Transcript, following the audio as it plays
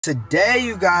Today,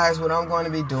 you guys, what I'm going to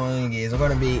be doing is I'm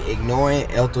going to be ignoring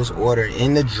Ethel's order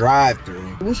in the drive-thru.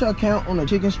 What's your count on a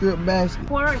chicken strip basket?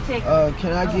 4 chicken.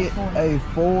 Can I get a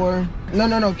 4?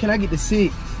 No. Can I get the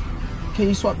 6? Can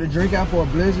you swap the drink out for a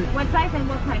blizzard? What size and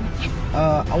what kind?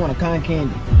 I want a cotton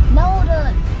candy. No,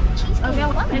 the cheesecake.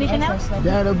 Okay, anything else?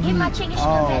 That'll be Get my chicken strip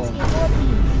basket,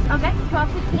 please. Okay,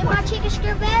 12 Get my chicken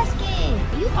strip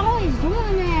basket. You always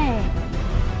doing that.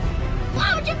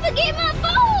 Why would you forget my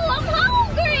phone? I'm hungry.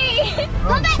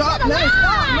 Go back to the line.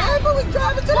 Stop, man. But we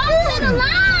driving to the Go to the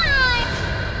line.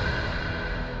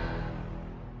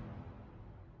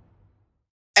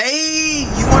 Hey,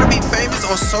 you want to be famous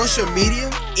on social media?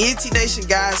 NT Nation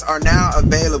guys are now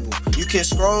available. You can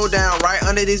scroll down right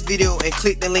under this video and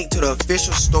click the link to the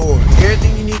official store.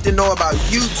 Everything you need to know about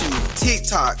YouTube,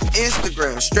 TikTok,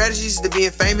 Instagram, strategies to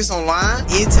being famous online,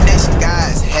 NT Nation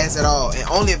guys has it all and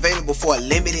only available for a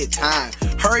limited time.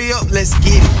 Hurry up, let's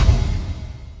get it.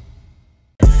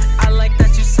 I like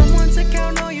that you someone to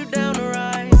count on you down the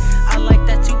ride. I like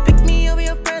that you pick me over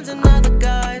your friends and other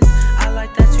guys. I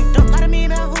like that you don't gotta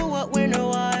mean a who, what, when, or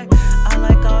why. I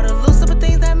like all the little simple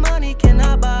things that money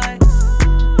cannot buy.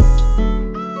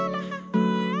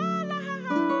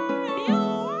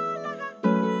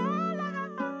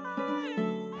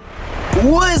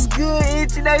 What's good,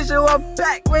 NT Nation? We're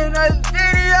back with another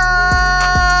video!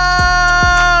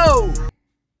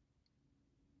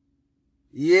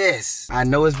 Yes, I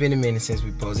know it's been a minute since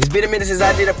we posted. It's been a minute since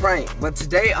I did a prank, but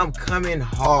today I'm coming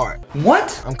hard.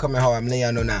 What? I'm coming hard, I'm letting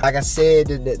y'all know now. Like I said,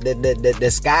 the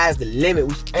sky's the limit.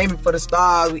 We aiming for the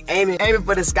stars. We aiming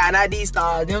for the sky. Not these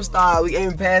stars, them stars. We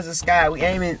aiming past the sky. We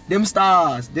aiming them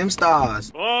stars.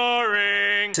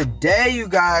 Boring. Today, you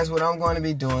guys, what I'm going to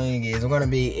be doing is I'm going to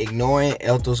be ignoring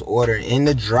Ethel's order in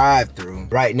the drive-thru.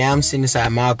 Right now, I'm sitting inside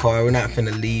my car. We're not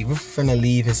finna leave. We're finna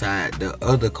leave inside the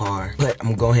other car. But I'm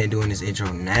going to go ahead and doing this intro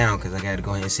now because I got to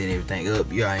go ahead and set everything up.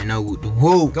 You already know what the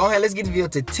woo. Go ahead, let's get the video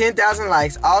to 10,000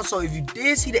 likes. Also, if you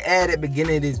did see the ad at the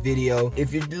beginning of this video,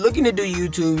 if you're looking to do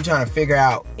YouTube, you're trying to figure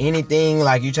out anything,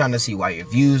 like you're trying to see why your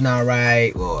views not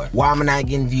right, or why am I not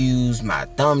getting views, my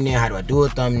thumbnail, how do I do a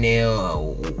thumbnail,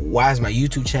 or why is my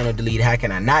YouTube channel deleted, how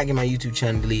can I not get my YouTube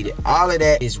channel deleted, all of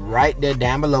that is right there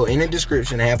down below in the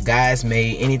description. I have guides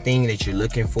made, anything that you're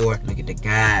looking for, look at the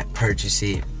guide, purchase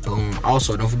it, boom.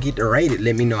 Also, don't forget to rate it.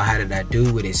 Let me know how did I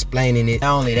do with explaining it.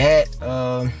 Not only that,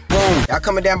 boom. Y'all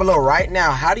comment down below right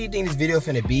now, how do you think this video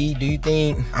finna be? Do you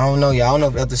think, I don't know, y'all, I don't know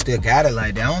if Ethel still got it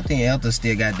like that. I don't think Ethel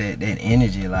still got that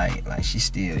energy, like she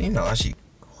still, you know, she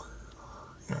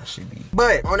be.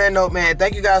 But on that note, man,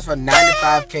 thank you guys for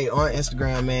 95K on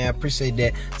Instagram, man. I appreciate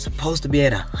that. It's supposed to be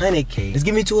at 100K. Let's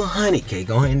get me to 100K.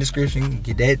 Go ahead in the description,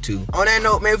 get that too. On that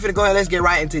note, man, we're finna go ahead, let's get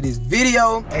right into this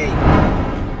video. Hey,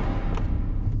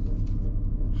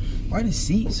 why the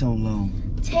seat so low?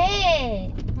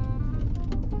 Ted.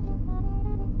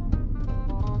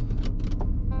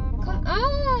 Come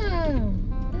on.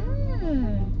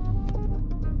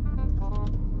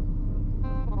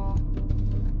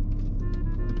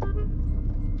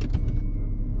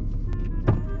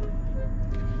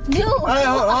 Dude. Hey,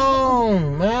 hold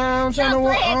on, man. I'm trying to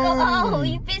work on. Oh,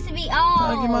 you pissing me off.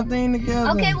 Trying to get my thing together.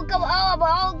 Okay, we'll go I'm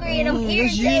hungry and I'm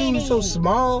irritated. That's you, so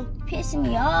small. Pissing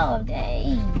me off,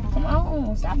 dang. Come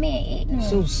on, stop being ignorant.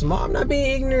 So small, I'm not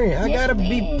being ignorant. I gotta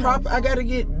be proper. I gotta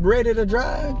get ready to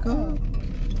drive. Come.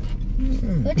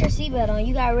 Put your seatbelt on.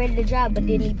 You got ready to drive, but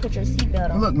didn't you put your seatbelt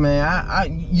on? Look,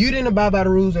 man, you didn't abide by the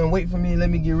rules and wait for me and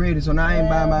let me get ready. So now I ain't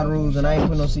abiding by the rules and I ain't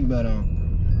put no seatbelt on.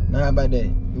 Now how about that?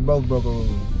 We both broke a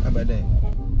rule. How about that?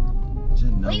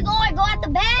 Where you going? Go out the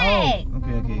bag. Oh,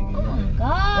 okay. Oh my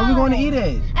God. Where we going to eat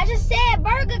at? I just said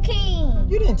Burger King.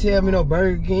 You didn't tell me no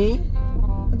Burger King.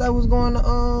 I thought we was going to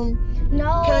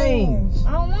no. Cane's.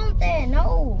 I don't want that.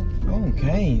 No. I want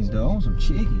Cane's though. I want some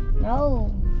chicken.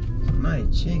 No. Some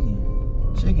nice chicken.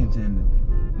 Chicken tender.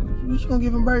 What you gonna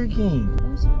give him Burger King?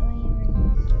 That's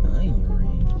onion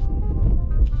rings.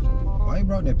 Why you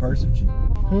brought that purse with you?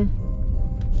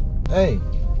 Hey.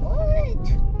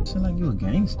 What? Sound like you a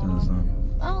gangster or something.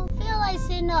 I don't feel like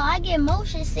sitting up. I get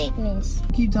motion sickness.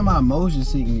 You keep talking about motion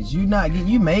sickness. You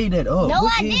made that up. No,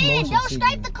 I didn't. Don't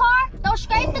scrape the car. Don't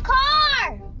scrape the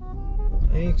car.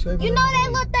 You know that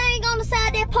little thing on the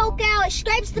side that poke out? It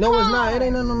scrapes the car. No, it's not. It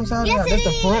ain't nothing on the side. Yes, That's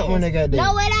the front one that got there.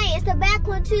 No, it ain't. It's the back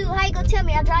one too. How you gonna tell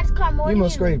me I drive this car more than you? You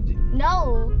must scraped it.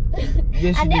 No.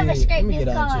 Yes, I never scraped this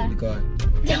car. car. Let me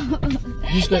get out and check the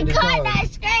car. You scraped the car. The car not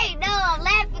scraped. No, I'm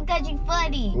laughing because you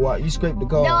funny. What? You scraped the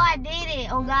car? No, I didn't.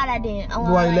 Oh God, I didn't. Oh,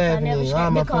 Why you I laughing never then? Why scraped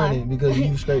am I the car. funny? Because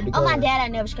you scraped the car. Oh my dad, I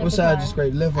never scraped What the car. side you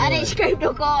scraped? Left or I right? didn't scrape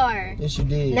the car. Yes, you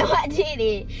did. No, I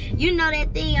didn't. You know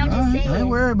that thing. I'm just saying. I ain't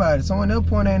worried about it. Someone else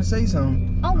point at and say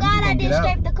something. Oh God, I didn't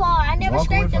scrape the car. I never Walk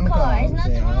away scraped the from the car. car. There's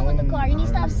nothing I'm wrong with the saying, car. You need to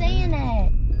stop saying that.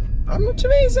 I'm not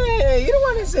you ain't saying that. You the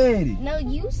one that said it. No,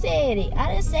 you said it.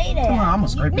 I didn't say that. Come on, I'm gonna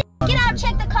scrape it. Get out,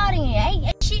 check the car then.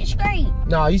 Ain't shit scraped.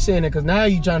 No, you saying it because now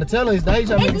you trying to tell us. Now you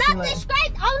trying to It's make it seem nothing like...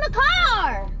 scraped on the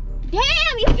car.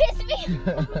 Damn, you pissed me.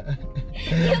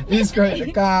 You scraped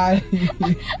the car. I'm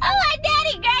like,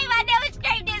 Daddy, Grave, I never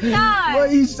scraped this car. Boy,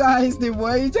 you sized it,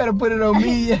 boy. You trying to put it on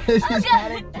me. Oh, God. This look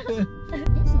good.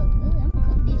 I'm gonna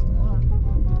cook this tomorrow.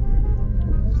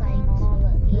 Looks like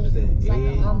What is that? It's like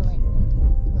Egg? an omelet.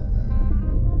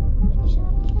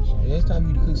 It's time for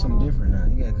you to cook something different now.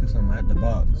 You gotta cook something out the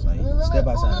box. Like, step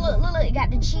outside. Look, got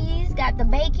the cheese, got the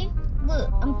bacon.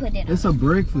 Look, I'm putting it on. It's a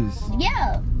breakfast.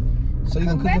 Yeah. So you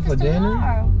gonna cook it for Breakfast dinner?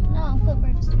 tomorrow. No, I'm cooking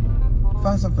breakfast tomorrow.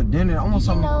 Find something for dinner. I want You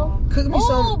something. know. Cook me Oh,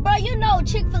 something. bro, you know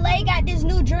Chick-fil-A got this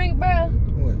new drink, bro.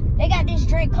 What? They got this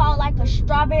drink called like a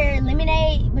strawberry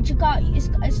lemonade, but you call it's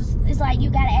like you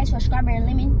gotta ask for strawberry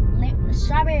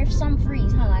strawberry something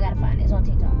freeze. Hold on, I gotta find it. It's on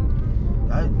TikTok.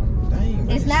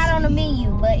 It's not on the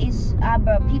menu, but it's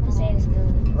bro, people say it's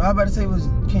good. What I about to say was,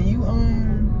 can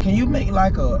you make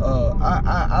like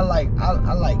I like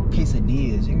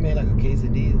quesadillas. You can make like a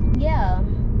quesadilla. Yeah,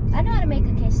 I know how to make a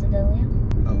quesadilla.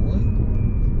 A what?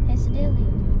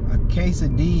 Quesadilla. A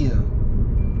quesadilla. I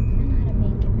know how to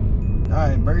make it, man. All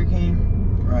right, Burger King.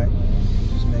 Right.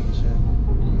 Just making sure.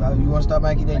 You want to stop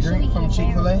by and get that Or should we drink from get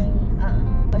Chick-fil-A? Dairy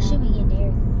Queen? Or should we get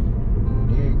Dairy Queen?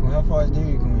 Dairy Queen. How far is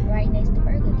Dairy Queen? Right next to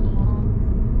Burger King.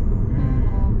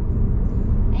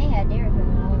 I ain't had Dairy Queen in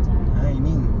a long time. I ain't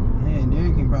either. Man,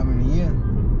 Dairy Queen probably in a year.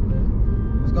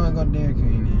 Let's go and go to Dairy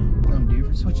Queen then. Something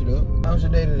different. Switch it up. How was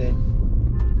your day today?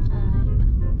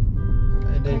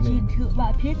 Cause you took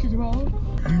my pictures wrong.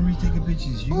 I'm gonna retaking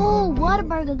pictures. You Ooh,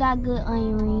 Whataburger got good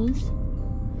onion rings.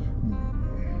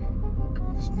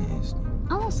 It's nasty.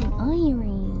 I want some onion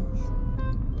rings.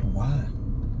 Why?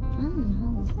 I don't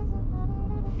know.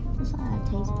 That's how it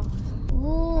tastes.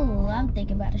 Ooh, I'm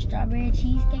thinking about the strawberry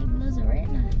cheesecake blizzard right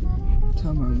now.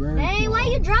 Talking about Burger Hey, King. why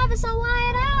you driving so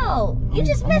wide out? You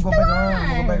just missed the I'm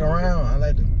gonna go back line. around. I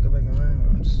like to go back around.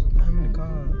 How many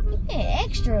cars? Yeah,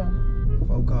 extra.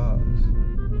 4 cars.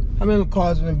 How many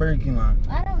cars in the Burger King line?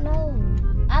 I don't know.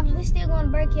 We still going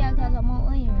to Burger King because I want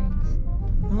onion rings.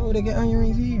 Oh, they got onion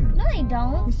rings here. No, they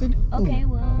don't. Yes, they do. Okay,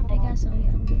 well, they got some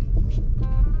here.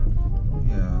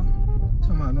 Yeah.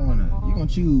 Talking about going to, you gonna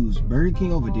choose Burger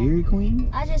King over Dairy Queen?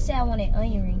 I just said I wanted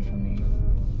onion rings from there.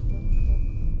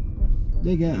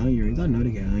 They got onion rings. I know they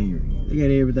got onion rings. They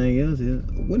got everything else here.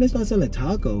 When they start selling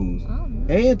tacos I don't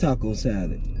know. and taco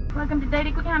salad. Welcome to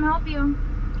Dairy Queen. Can I help you?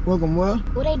 Welcome, well.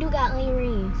 Well, they do got onion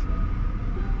rings.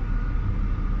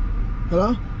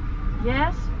 Hello?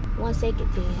 Yes. 1 second,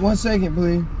 please. 1 second,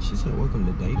 please. She said, welcome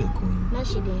to Dairy Queen. No,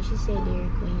 she didn't. She said Dairy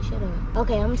Queen. Shut up.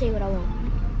 Okay, I'm gonna tell you what I want.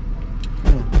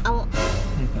 I want. I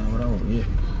ain't found what I want yet.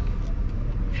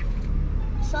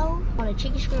 So, I want a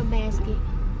chicken strip basket.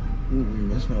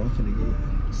 That's what I'm finna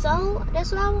get. So,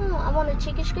 that's what I want. I want a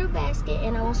chicken strip basket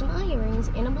and I want some onion rings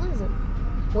and a blizzard.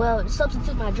 Well,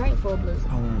 substitute my drink for a blizzard.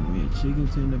 I want me a chicken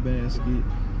tender basket.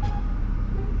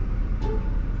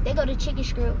 They go to chicken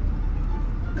strip.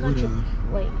 Country.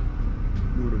 Wait.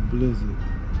 With a blizzard.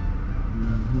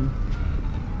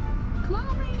 Come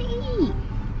on, ready to eat.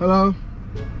 Hello?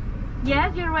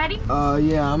 Yes, you're ready?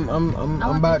 Yeah, I'm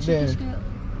about there.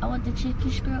 I want the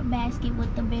chicken strip basket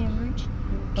with the beverage.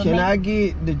 Can I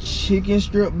get the chicken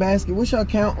strip basket? What's your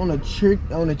count on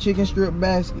the chicken strip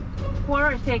basket?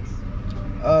 4 or 6?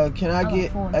 Can I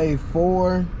get 4. a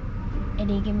 4? And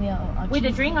then give me a With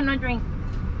a drink or no drink?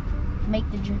 Make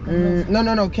the drink a blizzard.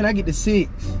 No. Can I get the 6?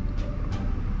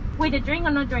 With a drink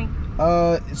or no drink?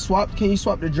 Can you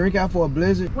swap the drink out for a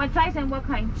blizzard? What size and what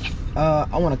kind? I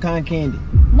want a cotton candy.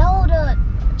 No, the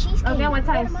cheesecake. Okay, what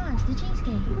size? The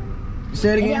cheesecake. Say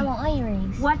it And again. I want onion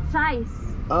rings. What size?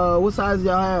 What size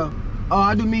y'all have? Oh,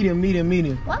 I do medium.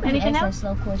 Why would you Anything ask else? that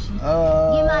slow question? Give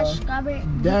my strawberry.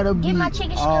 that'll Give be my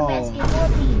chicken strip all. basket 4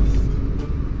 piece.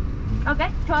 Okay,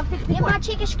 12.64. Give my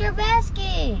chicken strip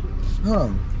basket.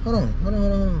 Hold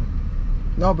on.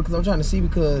 No, because I'm trying to see,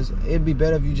 because it'd be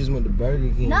better if you just went to Burger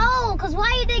King. No, cause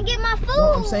why you didn't get my food?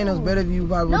 No, I'm saying it was better if you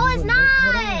probably. No, just it's went to Burger-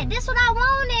 Hold not. on. This what I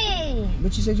wanted.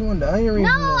 But you said you wanted the onion rings.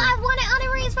 No, you know. I wanted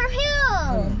onion rings from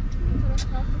him.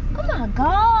 Oh my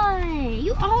god,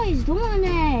 you always doing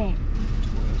that.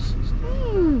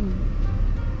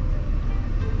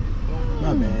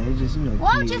 My bad. It's just,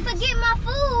 Why would kids. you forget my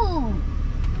food?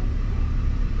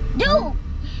 Dude.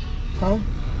 Huh?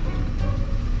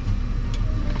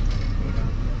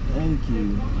 Thank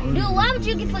you. Dude, why would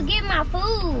you forget my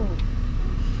food?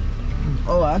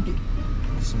 Oh, I get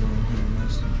some honey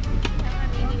mustard.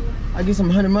 I get some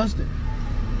honey mustard.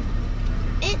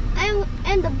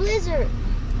 And the blizzard.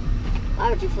 Why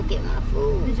would you forget my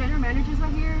food? The general manager's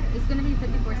not here. It's gonna be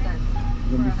 54 cents.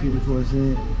 It's gonna be 54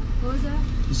 cents. What was that?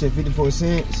 You said 54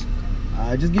 cents?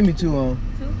 Just give me 2 on.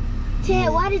 2?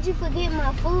 Ted, why did you forget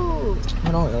my food?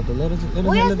 Hold on, Ethel. Let us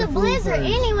Where's the blizzard?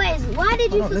 Anyways, why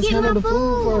did you forget my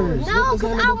food? No,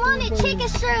 because I wanted chicken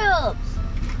strips.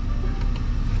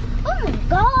 Oh my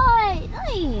God.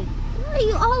 Hey, why are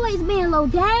you always being low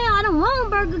down? I don't want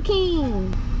Burger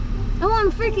King. I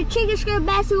want a freaking chicken strip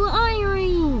basket with onion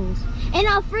rings. And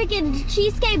a freaking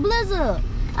cheesecake blizzard.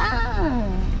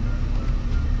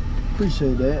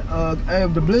 Appreciate that. I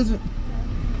have the blizzard.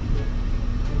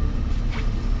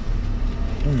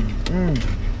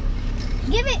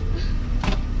 Give it.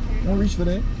 Don't reach for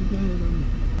that. Keep your hand on me.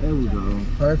 There we go.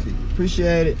 Perfect.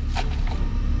 Appreciate it.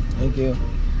 Thank you.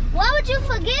 Why would you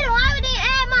forget it? Why would they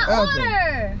add my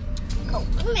order?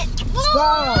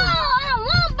 Stop. I don't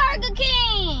want Burger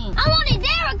King. I wanted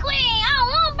Dairy Queen. I don't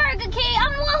want Burger King.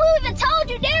 I'm the one who even told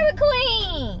you Dairy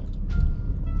Queen.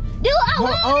 Dude, I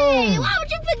want it. Why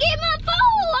would you forget my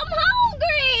food? I'm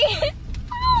hungry.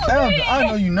 I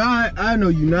know you not. I know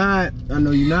you not. I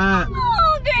know you not. I'm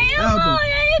hungry. I'm hungry.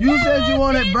 You said you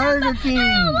wanted Burger King.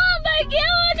 I don't want Burger King. I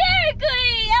want Dairy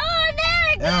Queen. I want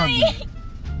Dairy Queen.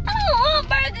 I don't want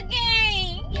Burger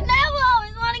King. You never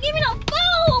always want to give me no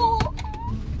food.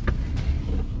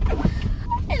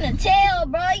 In the tail,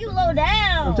 bro. You low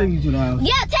down. I'll take you to the house.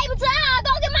 Yeah, take me to the house.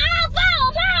 Go get my own phone.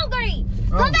 I'm hungry.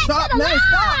 Go back stop, to the line.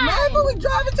 Stop, man. But we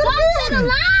driving to the building. Go to the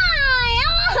line.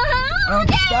 I'm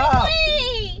stop.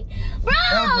 Bro,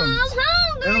 I'm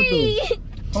hungry.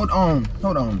 Hold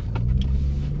on.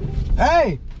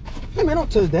 Hey, man, don't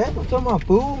touch that. Don't touch my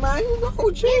food, man. What's wrong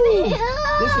with you?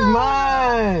 This is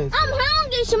mine. I'm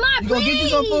hungry, Shamar. Go get you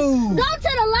some food. Go to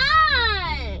the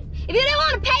line. If you didn't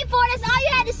want to pay for it, that's all you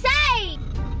had to say.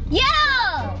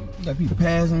 Yeah. You got people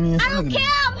passing me. I don't care.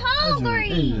 I'm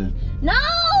hungry. No.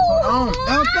 Hold on.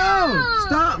 Ethel,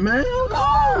 stop, man. Hold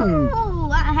on.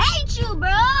 Oh, I hate you, bro.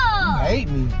 You hate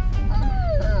me.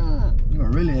 You gonna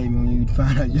really hate me when you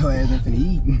find out your ass ain't finna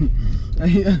eat.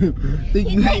 Think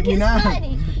you hate me now?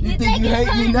 You think you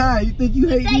hate me now? You think you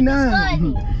hate me now?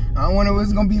 I wonder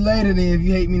what's gonna be later then if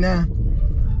you hate me now.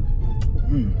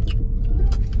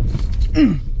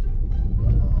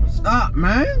 Stop,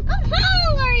 man. I'm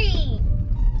hungry.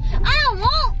 I don't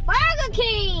want Burger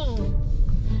King.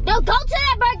 No, go to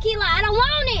that Burger King line. I don't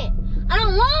want it. I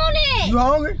don't want it. You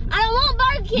hungry? I don't want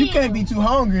Burger King. You can't be too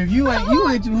hungry. If you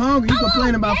ain't too hungry, you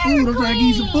complain about food. I'm trying to give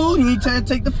you some food and you ain't trying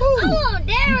to take the food. I want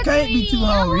Dairy Queen. You can't be too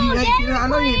hungry. I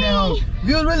know you ain't that hungry. If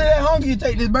you was really that hungry, you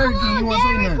take this Burger King. You want to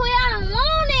say nothing. I don't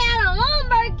want it. I don't want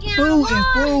Burger King. Food is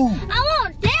food. I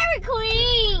want Dairy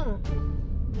Queen.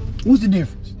 What's the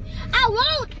difference? I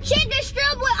want chicken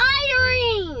strip with onion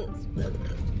rings.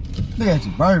 Look at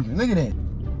you burping. Look at that.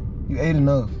 You ate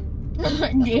enough.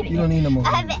 You don't need no more.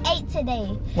 I haven't ate today.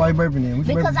 Why you burping then?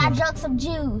 Because I drank some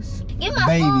juice. Give my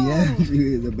baby, food. yeah.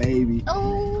 She is a baby.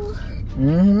 Oh.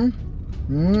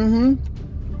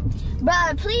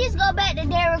 Bro, please go back to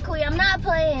Dairy Queen. I'm not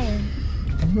playing.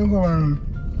 I'm gonna go around.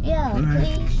 Yeah,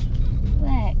 please.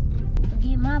 Back.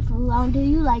 Forget my food. I don't do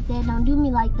you like that. Don't do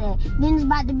me like that. Then it's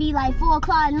about to be like 4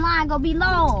 o'clock and the line gonna be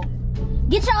long.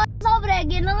 Get your ass over there.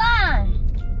 Get in the line.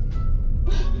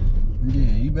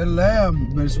 Yeah, you better laugh. You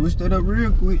better switch that up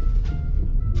real quick.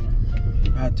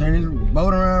 I turn this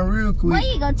boat around real quick. Why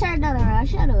you gonna turn that around?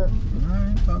 Shut up. I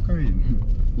ain't talk crazy.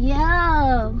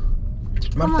 Yeah.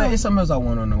 Matter of fact, it's something else I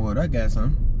want on the water. I got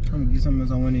some. I'm gonna get something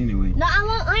else I want anyway. No, I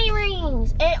want onion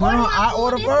rings. And I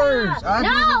order first.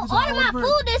 No, order my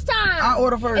food this time. I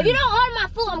order first. If you don't order my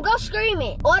food, I'm gonna scream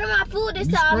it. Order my food this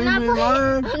time. I'm not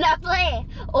playing. I'm not playing.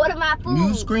 Order my food.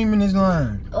 You screaming this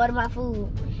line. Order my food.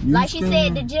 Like she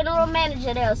said, the general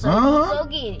manager there, so go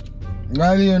get it.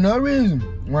 Not even no reason.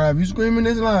 Why have you screaming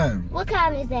this line? What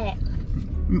kind is that?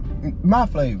 My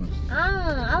flavor.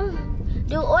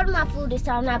 Dude, order my food this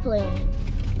time. I'm not playing.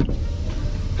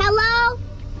 Hello?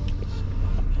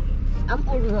 I'm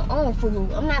ordering my own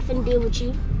food. I'm not finna deal with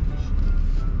you.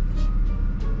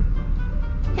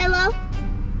 Hello?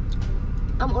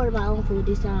 I'm ordering my own food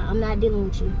this time. I'm not dealing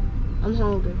with you. I'm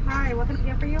hungry. Hi, what can I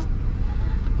get for you?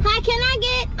 Hi, can I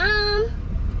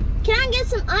get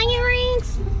some onion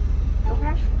rings?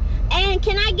 Okay. And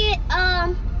can I get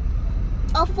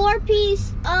a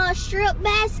 4-piece strip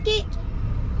basket?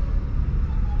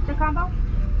 The combo?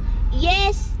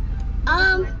 Yes.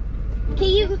 Can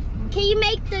you can you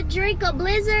make the drink a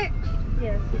blizzard?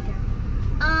 Yes, we can.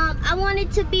 I want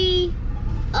it to be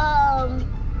a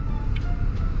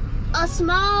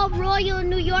small Royal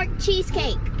New York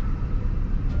cheesecake.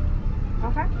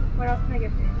 Okay. What else can I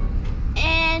get for you?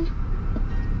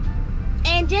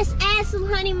 And just add some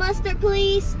honey mustard,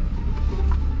 please.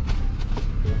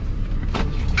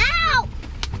 Ow!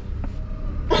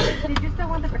 Did you still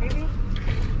want the gravy? No,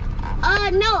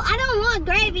 I don't want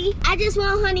gravy. I just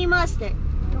want honey mustard.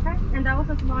 Okay. And that was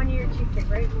a small New York cheesecake,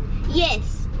 right?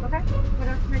 Yes. Okay. What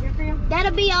else can I get for you?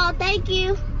 That'll be all. Thank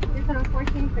you. This one was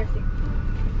 $14.50.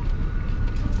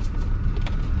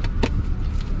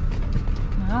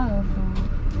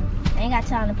 I ain't got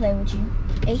time to play with you.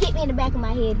 It hit me in the back of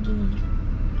my head again.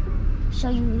 Show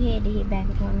you who had to hit back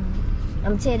upon me. I'm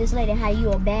gonna tell this lady how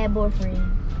you a bad boyfriend.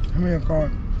 How many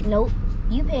card? Nope.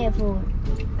 You paying for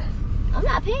it. I'm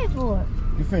not paying for it.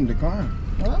 You finna decline.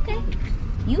 Well, okay.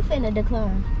 You finna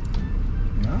decline.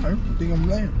 Nah, I think I'm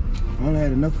glad. I only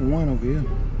had enough for one over here.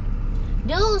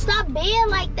 Dude, stop being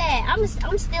like that. I'm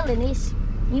stealing this.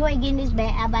 You ain't getting this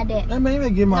back. How about that? Hey man, you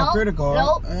better get my credit card.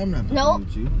 Nope. I'm not Nope.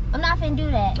 with you. I'm not finna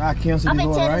do that. I cancel I'm this finna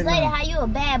order tell right this lady now. how you a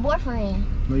bad boyfriend.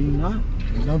 No, you not.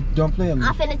 Don't play with me.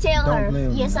 I'm finna tell Don't her. play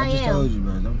with Yes, me. I I just am. told you,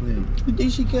 man. Don't play with me. You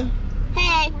think she care?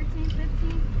 Hey,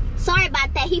 $14.50. sorry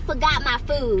about that. He forgot my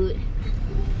food.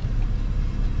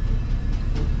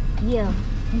 Yeah,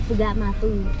 you forgot my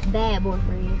food. Bad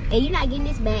boyfriend. And you're not getting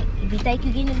this back. If you think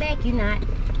you're getting it back, you're not.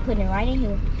 Putting it right in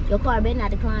here. Your car better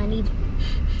not decline either.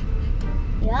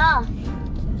 Yeah.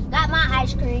 Got my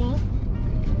ice cream.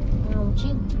 You.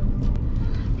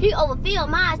 She overfilled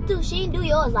mine too. She didn't do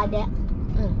yours like that.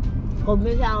 Go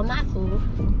miss out on my food.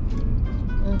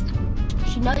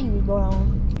 She know you was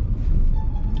wrong.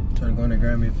 Trying to go in there and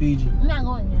grab me a Fiji. I'm not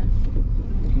going there.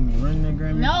 Can you run in there and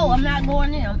grab me a Fiji? No, I'm not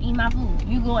going there. I'm eating my food.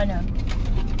 You go in there.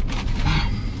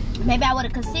 Maybe I would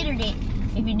have considered it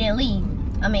if you didn't leave.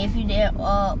 I mean, if you did,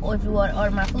 or if you would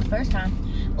order my food first time.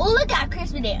 Oh, look how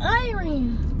crispy that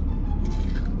iron.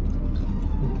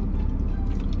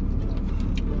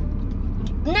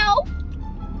 No.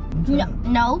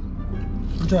 No.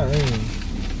 I'm trying.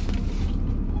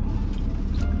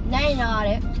 That ain't all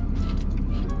that.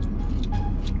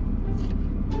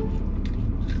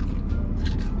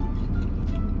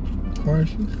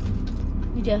 Question?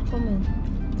 You just for me.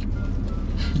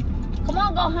 Come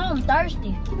on, go home.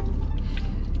 Thirsty.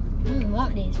 I don't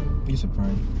want this. You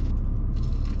surprised?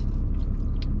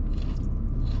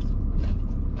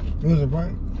 It was a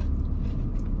prank.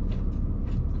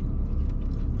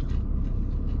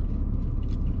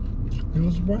 It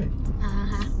was a prank.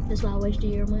 That's why I wasted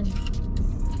your money.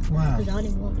 Wow. Because I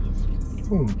didn't want this.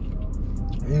 Who?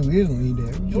 We is gonna eat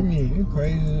that. What you mean? You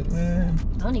crazy, man.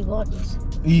 I don't even want this.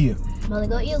 Yeah. I'm only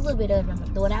gonna eat a little bit of it. I'm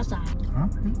gonna throw it outside. Huh?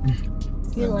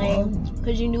 You're lame.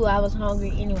 Because you knew I was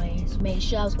hungry anyways. Made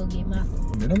sure I was gonna get my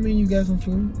food. That don't mean you got some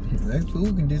food. That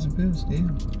food can disappear still.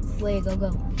 Where you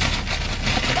go?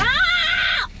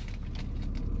 Stop!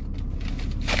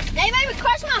 They made me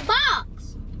crush my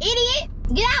box. Idiot.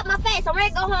 Get out my face. I'm ready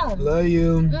to go home. Love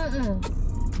you.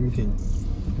 Okay.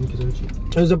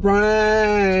 It was a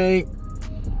prank.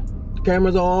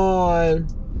 Camera's on.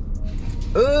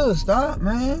 Ugh, stop,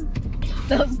 man.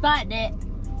 Don't start that.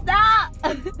 Stop.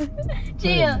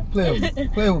 Chill. Play with me.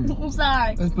 Play with me. I'm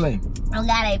sorry. Let's play. I'm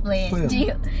glad I ain't playing. Play.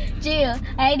 Chill.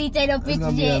 I ain't need to take no It's pictures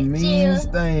gonna be yet. a mean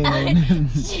stain.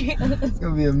 Chill. It's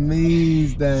gonna be a mean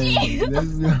stain.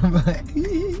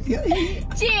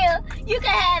 Chill. You can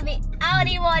have it. I don't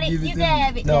even want it. You can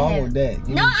have it. No, I want that.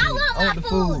 No, I want my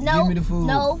food. No. Give me the food.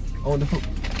 No. I want the food.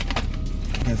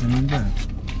 That's an done.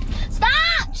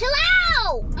 Stop. Chill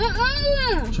out.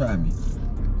 Try me.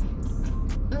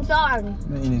 I'm sorry.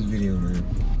 Man, in this video, man.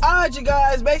 Alright, you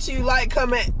guys, make sure you like,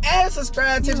 comment, and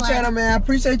subscribe to the channel, man. I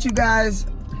appreciate you guys.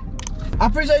 I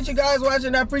appreciate you guys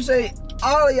watching. I appreciate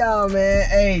all of y'all, man.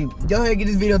 Hey, go ahead and get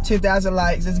this video 10,000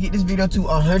 likes. Let's get this video to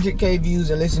 100K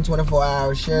views and listen 24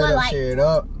 hours. Share it up, share it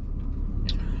up.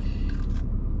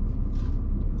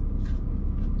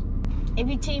 If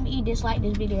your team E dislike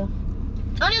this video.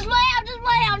 I'm just playing.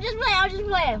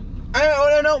 Hey, on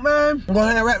that note, man, I'm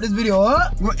gonna wrap this video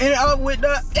up. We're gonna end it off with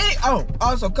the oh,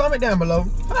 also comment down below.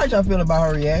 How y'all feel about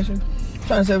her reaction? I'm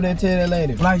trying to say what they tell that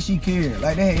lady. Like she cared.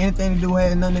 Like they had anything to do with her,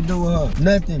 had nothing to do with her.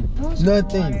 Nothing.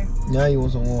 Nothing. Now you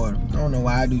want some water. I don't know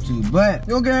why I do too. But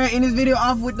we're gonna end this video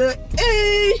off with the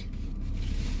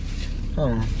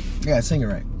Hold on. I gotta sing it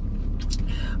right.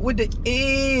 With the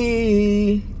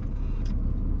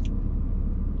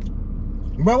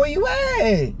Bro, where you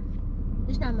at?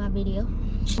 It's not my video.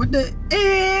 With the